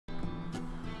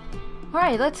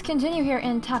Alright, let's continue here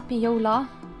in Tapiola.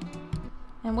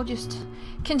 And we'll just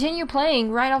continue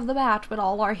playing right off the bat with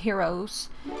all our heroes.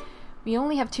 We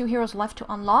only have 2 heroes left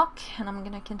to unlock, and I'm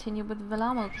gonna continue with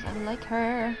Velamo because I like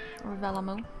her. Or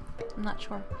Velamo. I'm not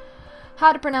sure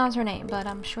how to pronounce her name, but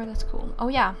I'm sure that's cool. Oh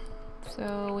yeah,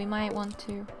 so we might want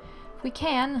to, if we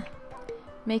can,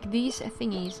 make these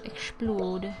thingies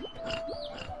explode.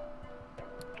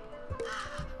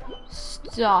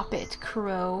 Stop it,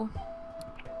 Crow.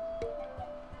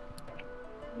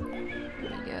 There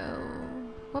we go.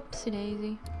 Whoopsie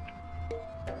daisy.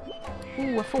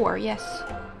 Ooh, a 4, yes.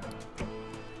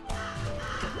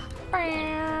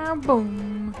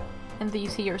 Boom. And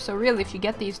these here. So really, if you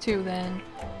get these 2, then,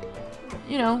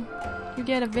 you know, you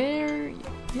get a very,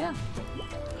 yeah,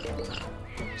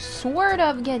 sort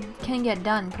of can get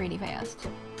done pretty fast.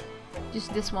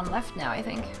 Just this one left now, I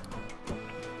think.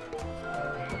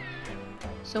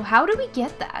 So how do we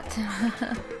get that?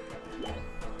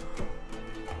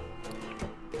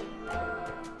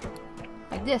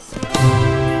 Like this.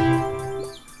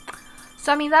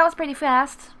 So I mean, that was pretty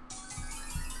fast.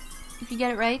 If you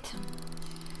get it right.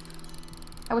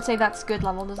 I would say that's good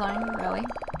level design, really.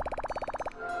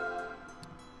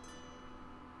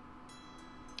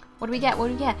 What do we get? What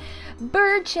do we get?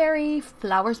 Bird cherry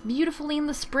flowers beautifully in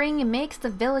the spring and makes the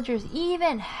villagers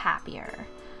even happier.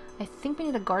 I think we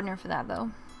need a gardener for that,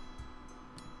 though.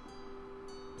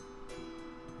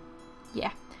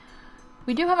 Yeah.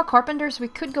 We do have a carpenter, so we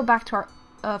could go back to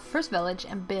our first village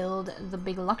and build the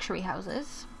big luxury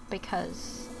houses,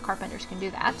 because carpenters can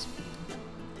do that.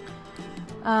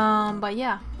 But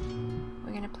yeah,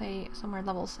 we're gonna play some more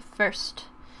levels first.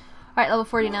 Alright, level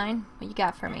 49. What you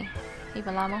got for me? Hey,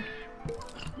 Velamo.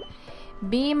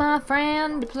 Be my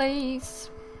friend, please.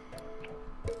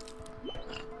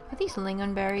 Are these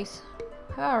lingonberries?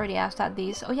 I already asked that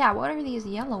these. Oh yeah, what are these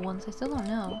yellow ones? I still don't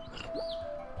know.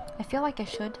 I feel like I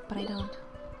should, but I don't.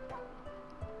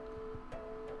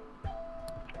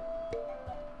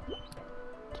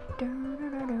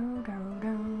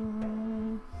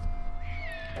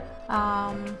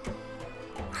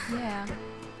 Yeah.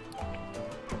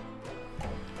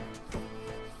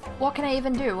 What can I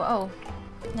even do? Oh,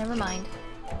 never mind.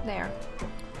 There.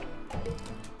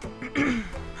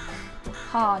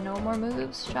 Ha, no more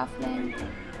moves, shuffling.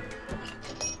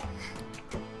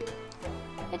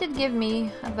 It did give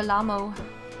me a Velamo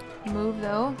move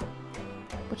though,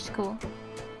 which is cool.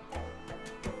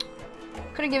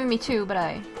 Could have given me 2, but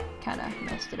I kinda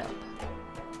messed it up.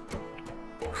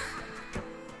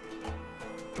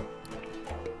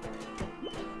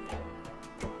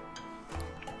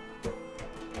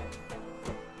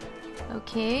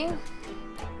 Okay,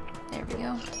 there we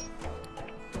go.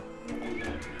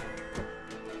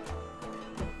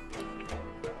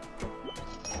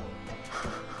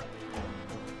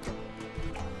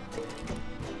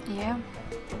 Yeah.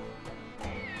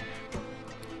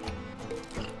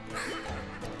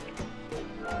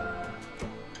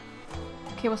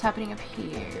 Okay, what's happening up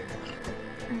here?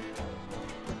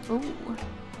 Ooh.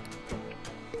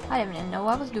 I didn't even know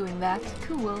I was doing that.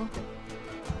 Cool.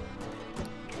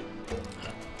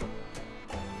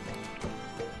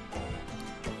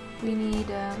 We need,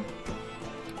 or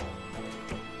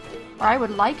I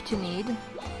would like to need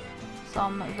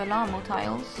some Velamo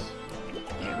tiles.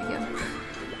 There we go.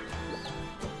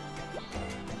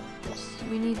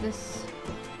 We need this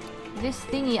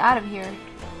thingy out of here.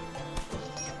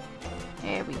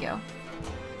 There we go.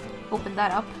 Open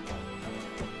that up.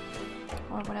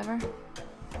 Or whatever.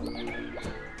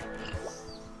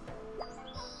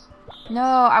 No,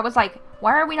 I was like,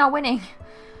 why are we not winning?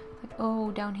 Like, oh,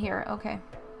 down here. Okay.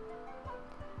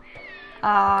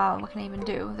 What can I even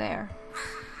do there?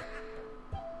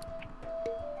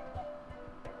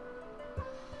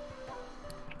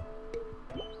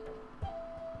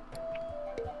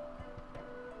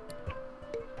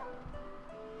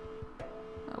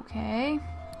 Okay.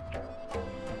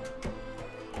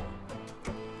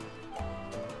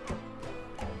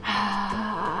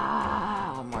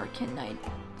 What more can we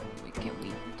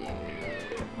do?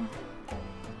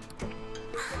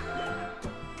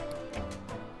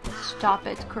 Stop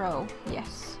it, Crow.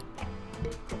 Yes.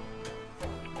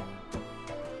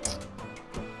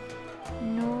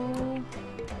 No.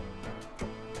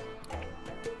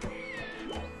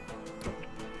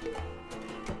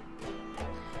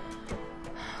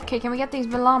 Okay, can we get these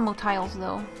Velamo tiles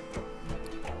though?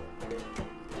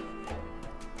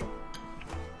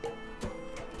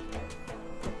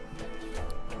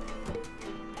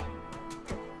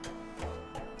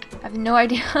 I have no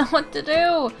idea what to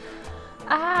do.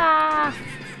 Ah!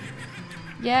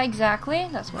 Yeah, exactly.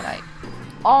 That's what I...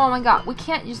 Oh my god, we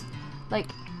can't just, like,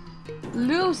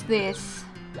 lose this.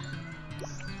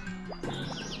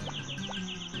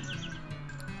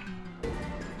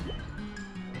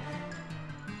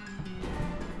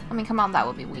 I mean, come on, that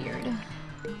would be weird.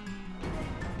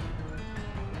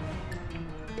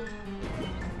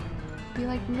 Be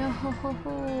like, no.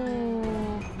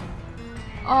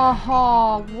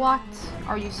 Oh, what?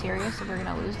 Are you serious? We're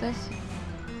gonna lose this?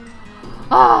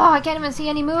 Oh, I can't even see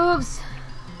any moves.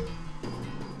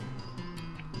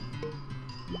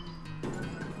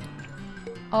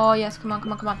 Oh, yes, come on,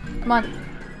 come on, come on, come on.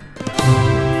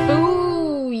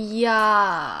 Ooh,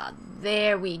 yeah.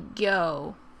 There we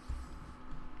go.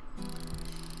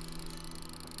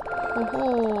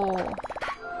 Oh.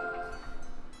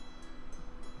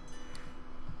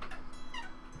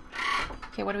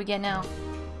 Okay, what do we get now?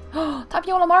 Oh,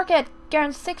 Tapiola Market!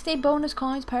 Guarantees 60 bonus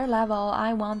coins per level.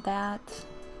 I want that.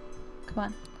 Come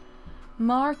on.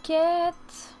 Market.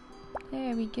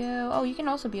 There we go. Oh, you can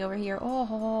also be over here.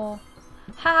 Oh,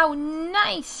 how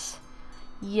nice!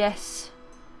 Yes.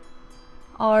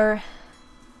 Our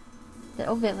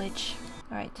little village.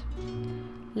 Alright.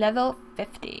 Level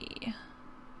 50.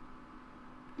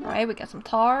 Alright, we got some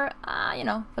tar. You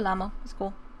know, Velamo. It's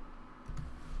cool.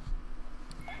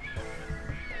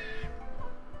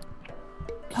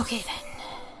 Okay then.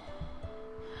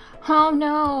 Oh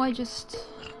no, I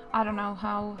don't know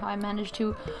how I managed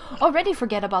to already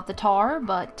forget about the tar,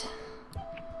 but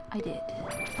I did.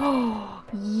 Oh,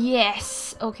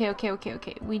 yes! Okay.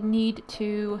 We need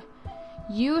to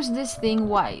use this thing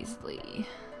wisely.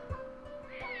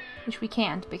 Which we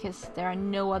can't, because there are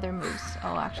no other moves.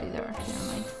 Oh, actually there are. Never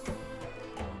mind.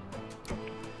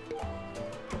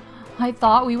 I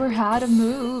thought we were out of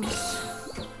moves.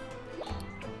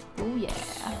 Oh yeah.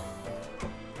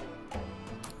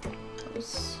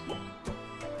 Those.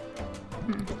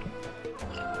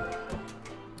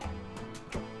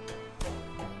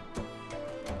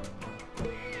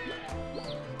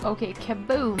 Okay,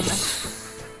 kaboom.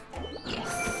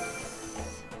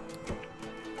 Yes.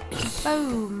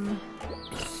 Boom.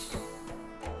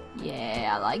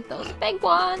 Yeah, I like those big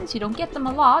ones. You don't get them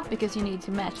a lot because you need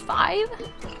to match 5.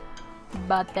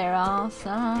 But they're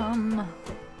awesome.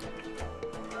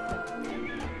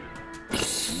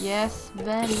 Yes,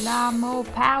 Velamo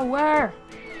power!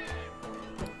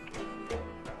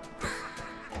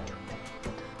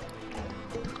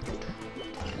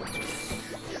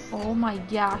 Oh my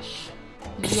gosh.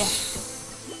 Yes.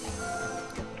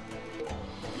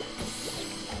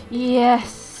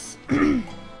 Yes.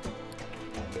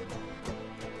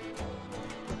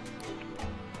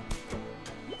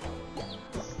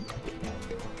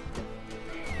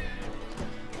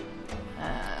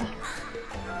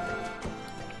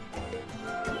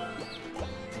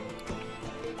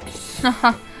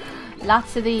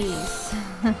 Lots of these.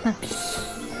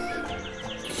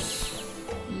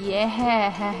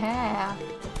 Yeah.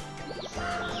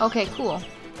 Okay, cool.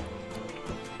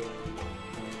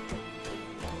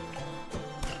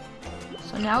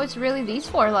 So now it's really these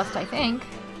 4 left, I think.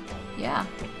 Yeah.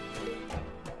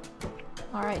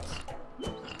 Alright.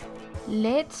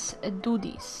 Let's do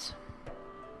this.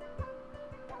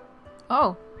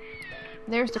 Oh.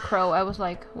 There's the crow. I was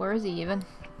like, where is he even?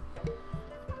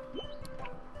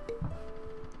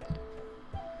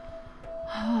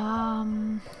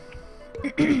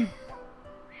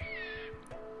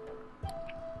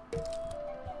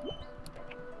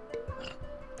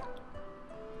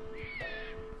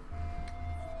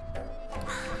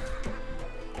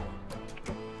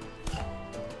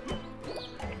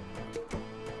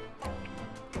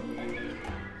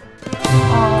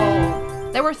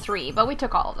 There were 3, but we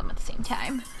took all of them at the same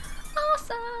time.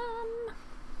 Awesome!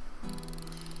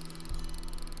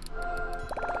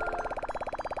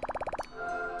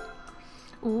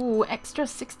 Ooh, extra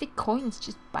 60 coins,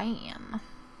 just bam.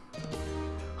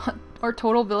 Our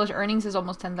total village earnings is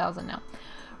almost 10,000 now.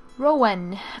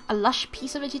 Rowan, a lush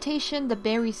piece of vegetation, the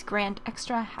berries grant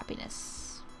extra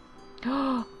happiness.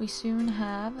 We soon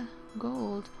have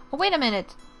gold. Oh, wait a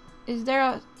minute. Is there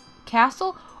a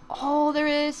castle? Oh, there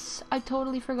is. I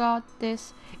totally forgot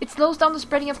this. It slows down the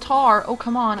spreading of tar. Oh,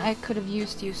 come on. I could have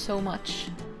used you so much.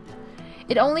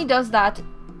 It only does that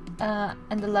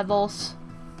in the levels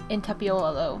in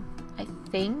Tapiola, though. I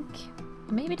think.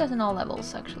 Maybe it does in all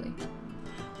levels, actually.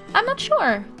 I'm not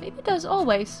sure. Maybe it does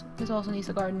always. This also needs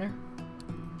a gardener.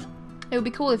 It would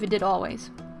be cool if it did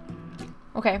always.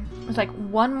 Okay. It's like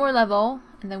 1 more level,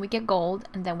 and then we get gold,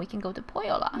 and then we can go to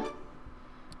Pohyola.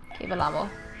 Okay, Velamo.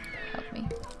 Help me.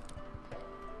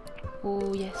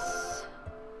 Oh, yes.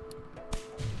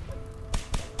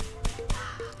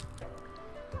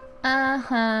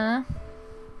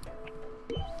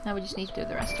 Now we just need to do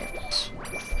the rest here.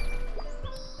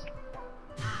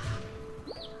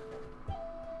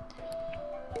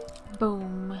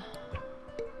 Boom.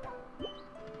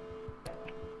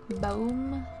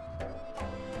 Boom.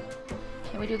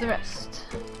 Can we do the rest?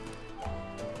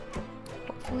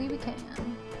 Hopefully we can.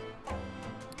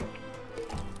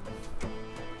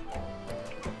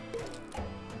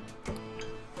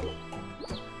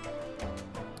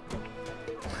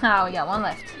 Oh, we got one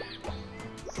left.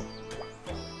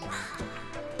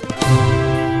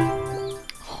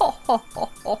 Ho ho ho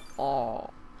ho ho.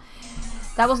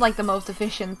 That was like the most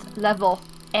efficient level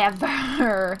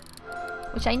ever.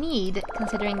 Which I need,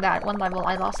 considering that one level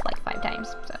I lost like 5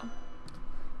 times, so.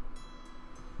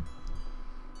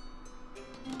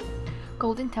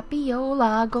 Golden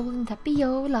Tapiola, Golden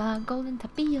Tapiola, Golden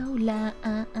Tapiola,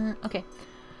 Okay,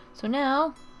 so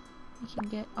now we can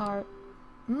get our...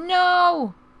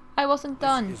 No! I wasn't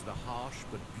done. This is the harsh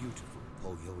but beautiful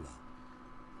Pohyola.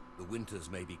 The winters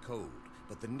may be cold,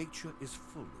 but the nature is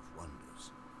full of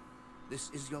wonders. This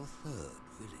is your 3rd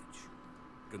village.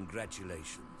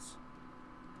 Congratulations.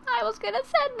 I was gonna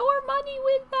send more money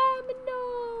with them.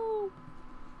 No.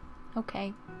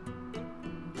 Okay.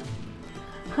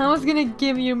 I was gonna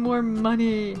give you more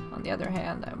money. On the other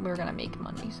hand, we're gonna make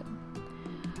money. So,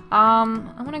 I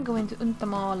want to go into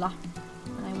Untamala,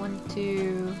 and I want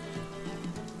to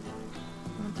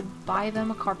buy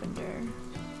them a carpenter.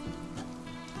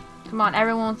 Come on,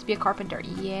 everyone wants to be a carpenter.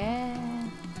 Yeah.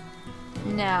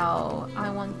 Now I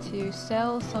want to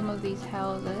sell some of these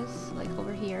houses, like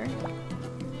over here.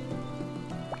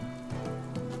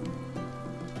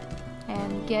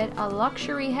 And get a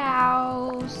luxury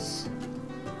house.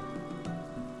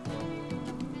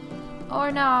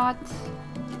 Or not.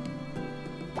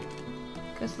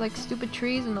 Because like stupid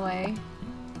trees in the way.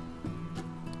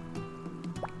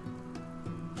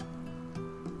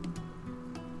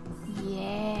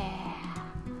 Yeah.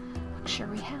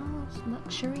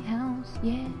 Luxury house.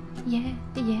 Yeah, yeah,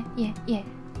 yeah, yeah, yeah.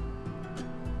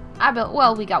 I built,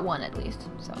 well, we got one at least,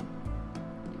 so.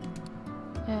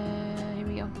 Here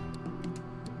we go.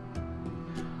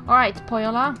 Alright,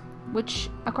 Pohyola, which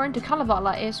according to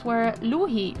Kalevala is where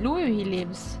Louhi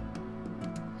lives.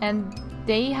 And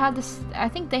they had this, I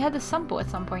think they had the Sampo at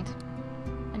some point.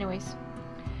 Anyways.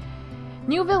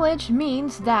 New village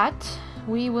means that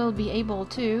we will be able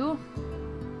to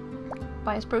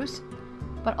buy a spruce,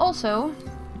 but also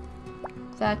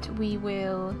that we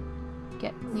will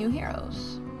get new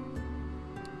heroes.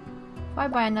 If I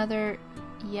buy another,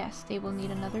 yes, they will need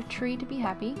another tree to be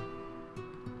happy.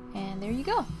 And there you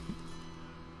go.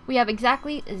 We have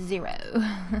exactly 0.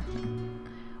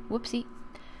 Whoopsie.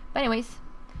 But anyways.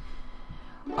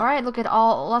 Alright, look at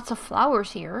lots of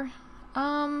flowers here.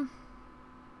 Nah,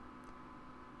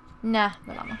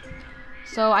 whatever.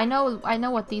 So I know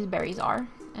what these berries are.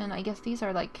 And I guess these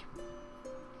are like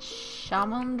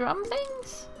shaman drum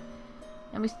things.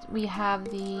 And we have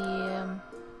the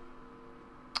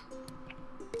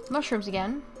mushrooms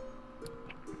again.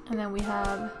 And then we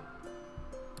have,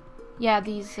 yeah,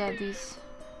 these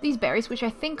berries, which I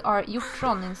think are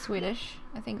hjortron in Swedish.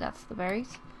 I think that's the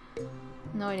berries.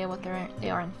 No idea what they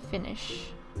are in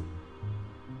Finnish.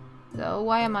 Though,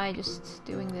 why am I just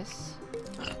doing this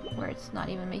where it's not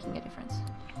even making a difference?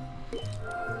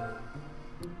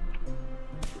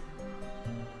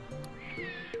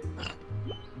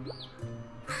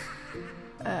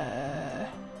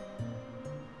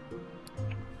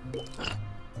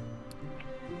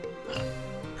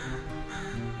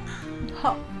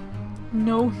 Huh.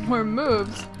 No more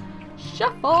moves.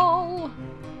 Shuffle!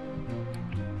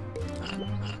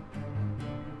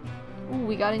 Ooh,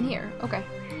 we got in here. Okay.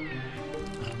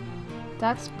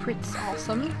 That's pretty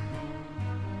awesome.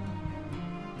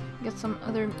 Get some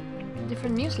other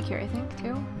different music here, I think,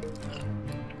 too.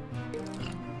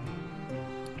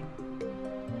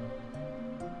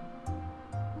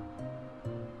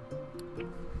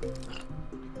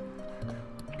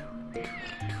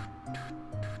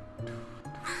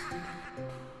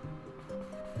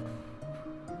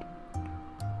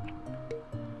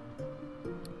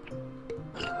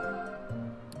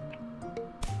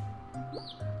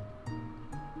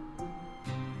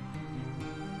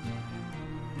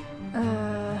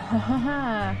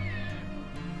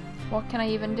 What can I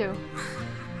even do?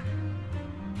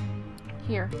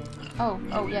 Here. Oh,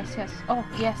 yes. Oh,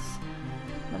 yes.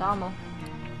 Madamo.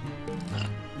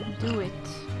 Do it.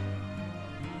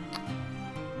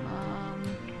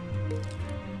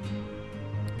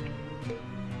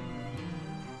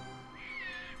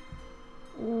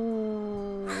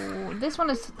 Ooh, this one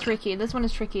is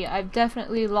tricky. I've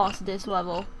definitely lost this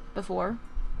level before.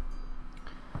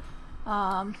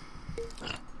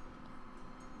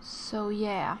 So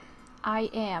yeah, I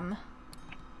am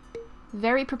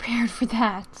very prepared for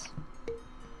that.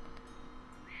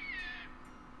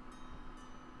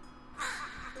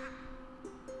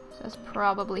 So that's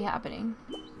probably happening.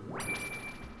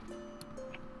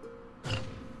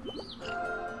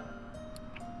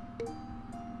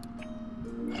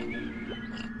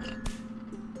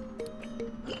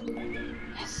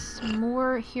 Yes,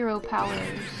 more hero powers.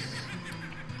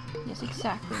 Yes,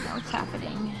 exactly. Now it's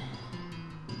happening.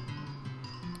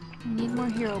 We need more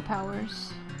hero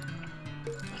powers.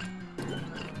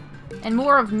 And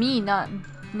more of me not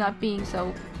being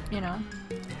so, you know.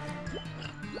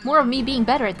 More of me being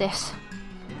better at this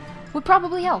would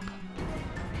probably help.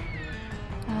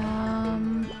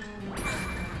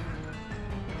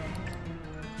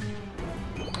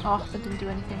 Oh, that didn't do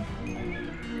anything.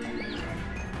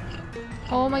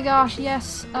 Oh my gosh,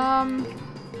 yes.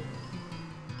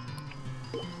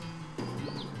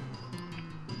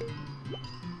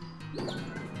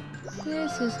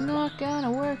 This is not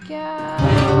gonna work out.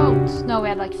 No, we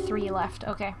had like 3 left.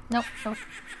 Okay. Nope. Nope.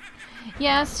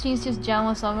 Yes, she's just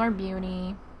jealous of our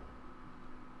beauty.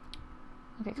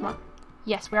 Okay, come on.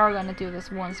 Yes, we are gonna do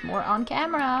this once more on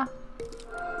camera.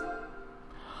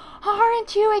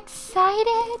 Aren't you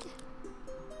excited?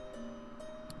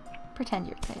 Pretend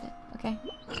you're excited, okay?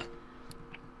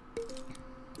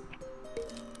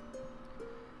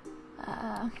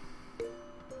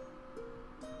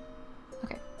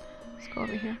 Okay, let's go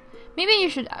over here. Maybe I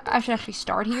should actually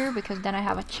start here, because then I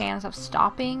have a chance of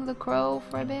stopping the crow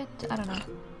for a bit. I don't know.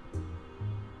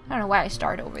 I don't know why I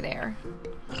start over there,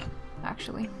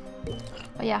 actually.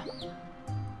 But yeah.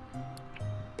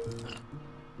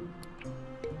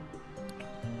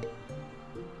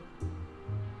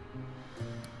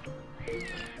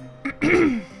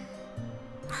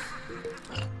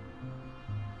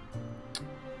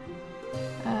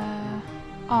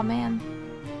 Oh man.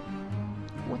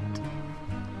 What?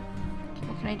 Okay,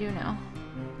 what can I do now?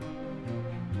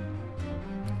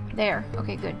 There.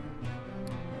 Okay, good.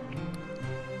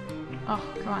 Oh,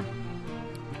 come on.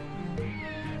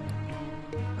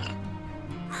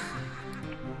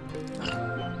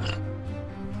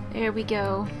 There we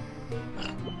go.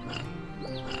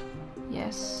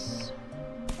 Yes.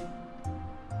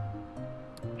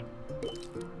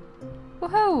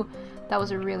 Woohoo! That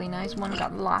was a really nice one.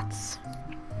 Got lots.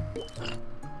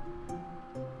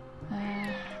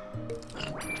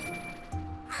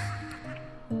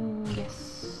 Ooh,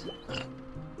 yes.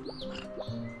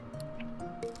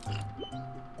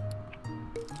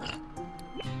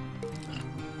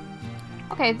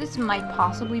 Okay, this might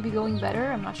possibly be going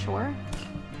better. I'm not sure.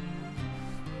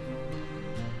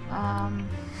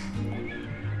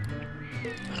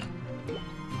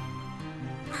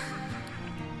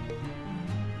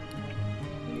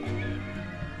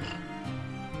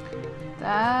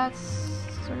 That's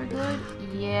sort of good.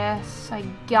 Yes, I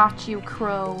got you,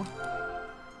 crow.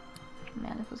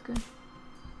 Man, that was good.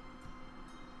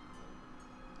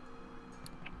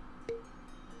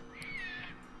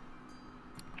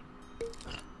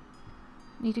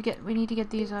 We need to get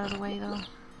these out of the way though.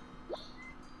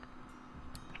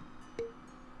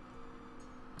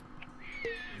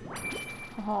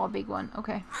 Oh, a big one.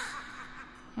 Okay.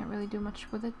 Can't really do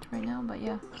much with it right now, but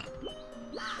yeah.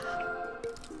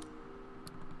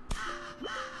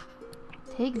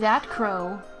 Take that,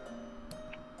 crow.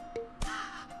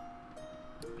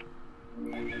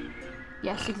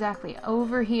 Yes, exactly.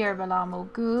 Over here, Balamo.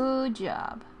 Good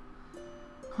job.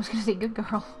 I was gonna say good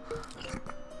girl.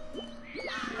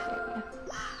 Yeah.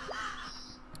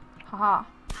 Haha.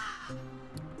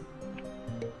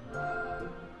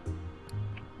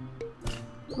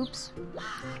 Oops.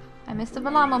 I missed the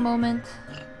Balamo moment.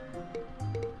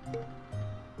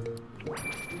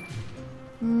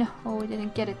 No, I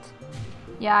didn't get it.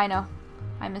 Yeah, I know.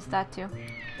 I missed that too.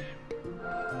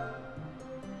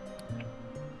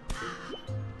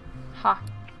 Ha.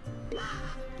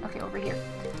 Okay, over here.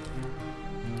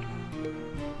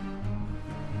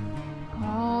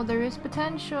 Oh, there is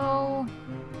potential.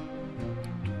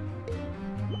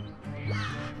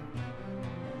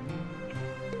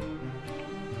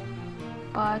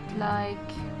 But, like...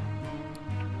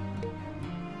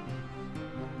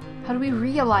 how do we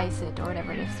realize it, or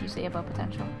whatever it is you say about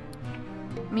potential?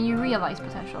 I mean, you realize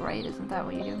potential, right? Isn't that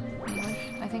what you do in English?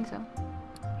 I think so.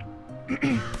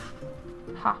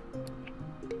 Ha.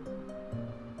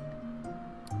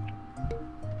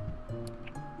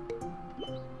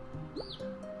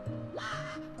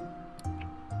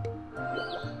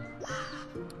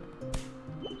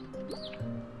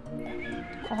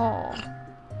 Oh.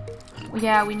 Well,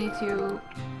 yeah, we need to...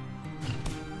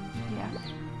 yeah.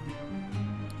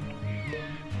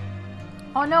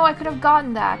 Oh no, I could have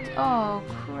gotten that. Oh,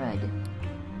 crud.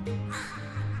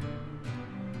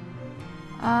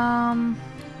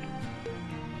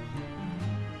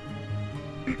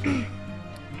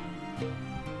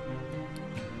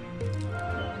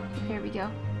 Here we go.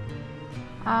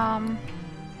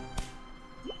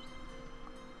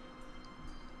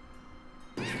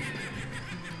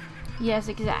 Yes,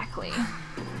 exactly.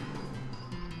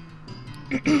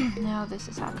 Now this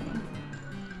is happening.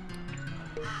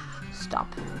 Stop.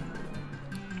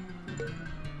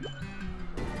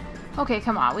 Okay,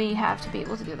 come on. We have to be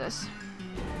able to do this.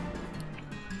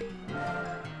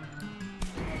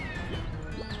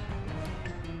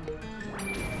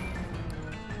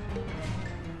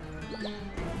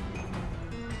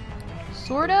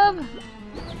 Sort of.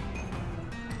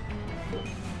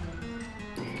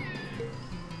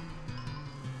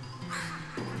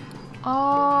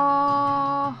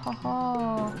 Oh, ho,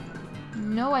 ho.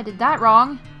 No, I did that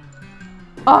wrong.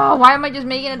 Oh, why am I just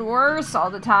making it worse all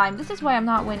the time? This is why I'm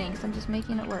not winning, so I'm just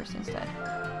making it worse instead.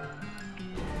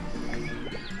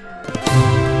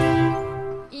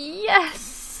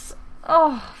 Yes!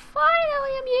 Oh,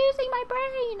 finally I'm using my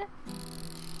brain!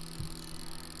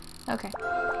 Okay.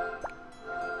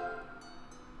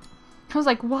 I was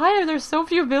like, why are there so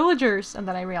few villagers? And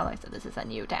then I realized that this is a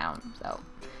new town, so...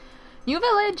 New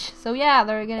village! So yeah,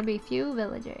 there are gonna be few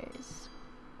villagers.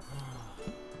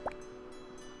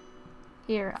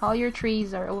 Here, all your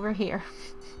trees are over here.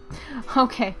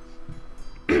 Okay.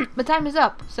 But time is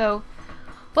up, so...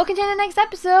 We'll continue the next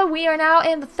episode. We are now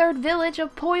in the 3rd village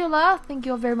of Pohyola. Thank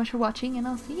you all very much for watching, and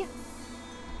I'll see you.